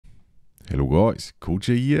Hello guys,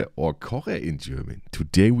 Kocha here, or Koche in German.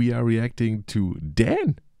 Today we are reacting to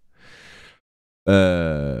Dan.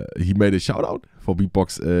 He made a shout out for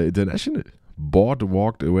Beatbox International. Bored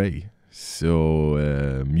walked away.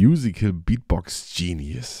 So, musical beatbox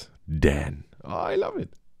genius, Dan. Oh, I love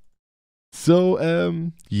it. So,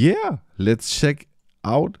 yeah, let's check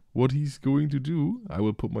out what he's going to do. I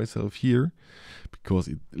will put myself here because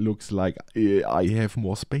it looks like I have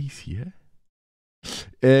more space here.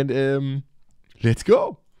 And let's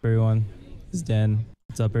go. Everyone, this is Dan.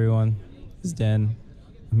 What's up, everyone? This is Dan.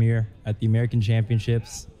 I'm here at the American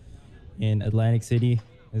Championships in Atlantic City.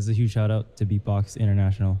 This is a huge shout out to Beatbox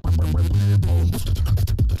International.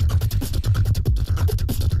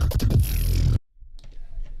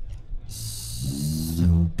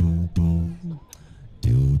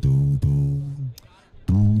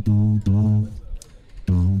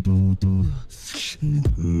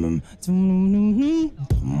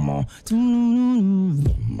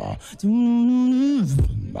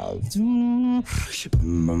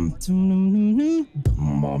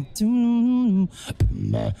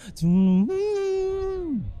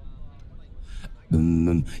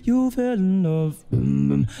 You fell in love,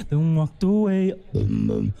 then walked away,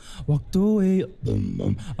 walked away.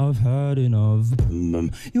 I've had enough.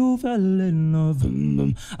 You fell in love,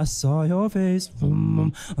 I saw your face,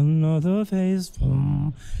 another face.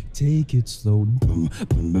 Take it slow.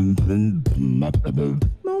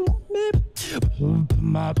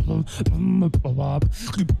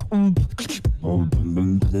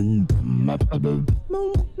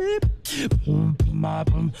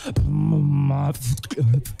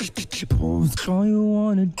 All you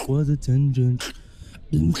wanted was attention.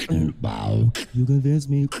 You convinced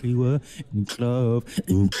me we were in club.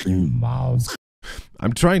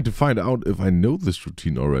 I'm trying to find out if I know this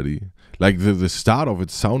routine already. Like the start of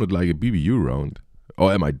it sounded like a BBU round.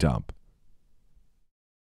 Or am I dumb?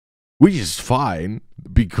 Which is fine,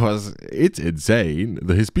 because it's insane.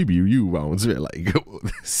 His BBU rounds were like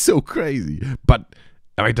so crazy. But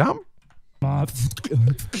am I dumb? But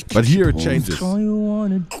here it changes. All you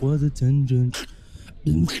wanted was attention.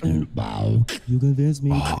 You convinced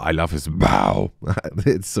me. Oh, I love his bow.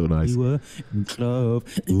 It's so nice. We were in club.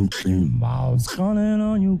 Calling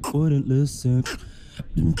on you, couldn't listen.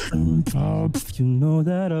 You know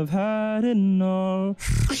that I've had enough.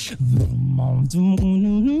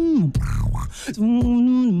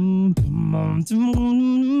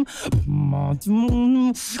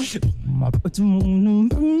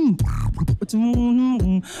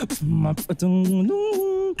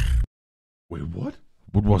 Wait, what?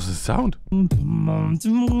 What was the sound?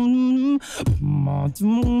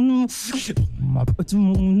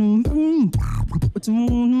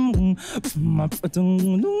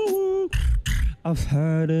 I've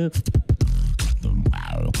heard it.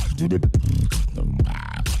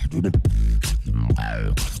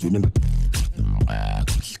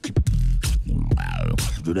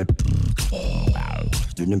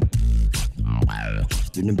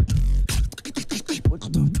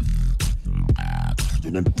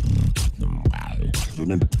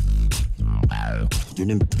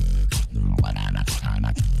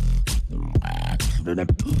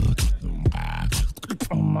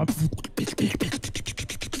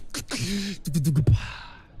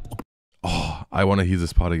 Oh, I want to hear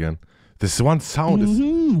this part again. This one sound is...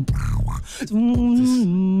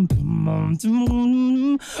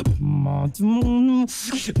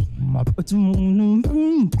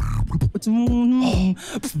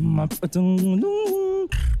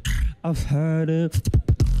 I've heard it.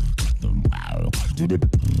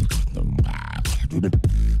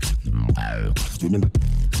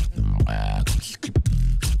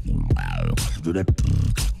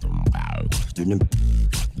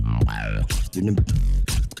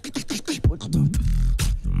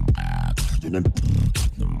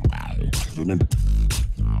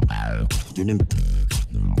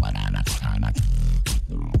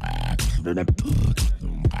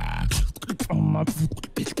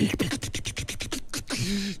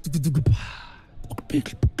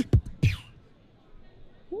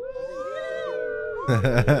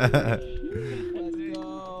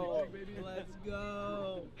 Let's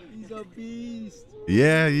go. He's a beast.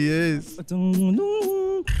 Yeah, he is.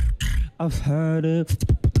 I've heard it.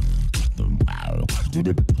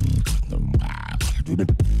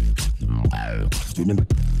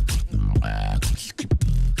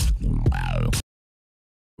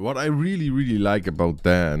 What I really like about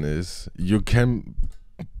Dan is you can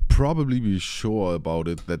probably be sure about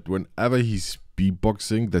it that whenever he's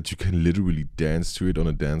beatboxing, that you can literally dance to it on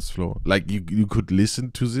a dance floor. Like you could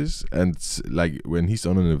listen to this and like when he's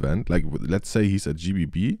on an event, like let's say he's at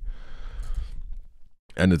GBB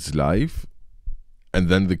and it's live, and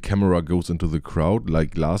then the camera goes into the crowd.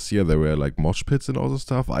 Like last year, there were like mosh pits and all the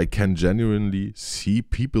stuff. I can genuinely see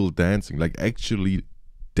people dancing, like actually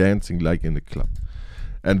dancing like in a club.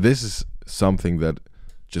 And this is something that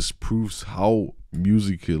just proves how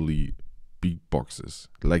musically beatbox is.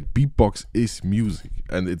 Like beatbox is music,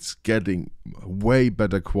 and it's getting way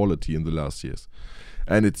better quality in the last years.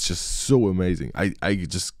 And it's just so amazing. I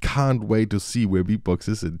just can't wait to see where beatbox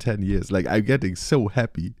is in 10 years. Like, I'm getting so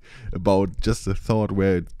happy about just the thought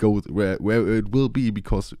where it goes, where it will be,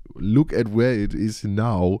 because look at where it is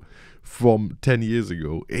now from 10 years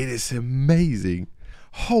ago. It is amazing.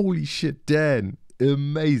 Holy shit, Dan.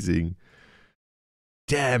 Amazing.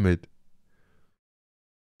 Damn it.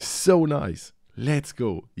 So nice. Let's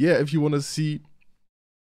go. Yeah, if you want to see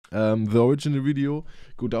the original video,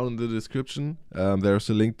 go down in the description. There's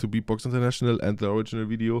a link to Beatbox International and the original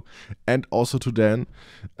video, and also to Dan.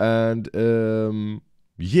 And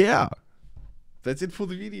yeah, that's it for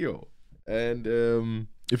the video. And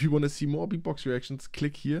if you want to see more beatbox reactions,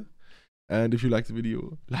 click here. And if you like the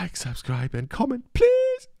video, like, subscribe, and comment,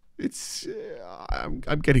 please. It's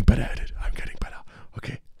I'm getting better at it. I'm getting better.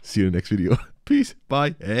 Okay, see you in the next video. Peace,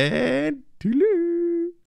 bye, and toodaloo.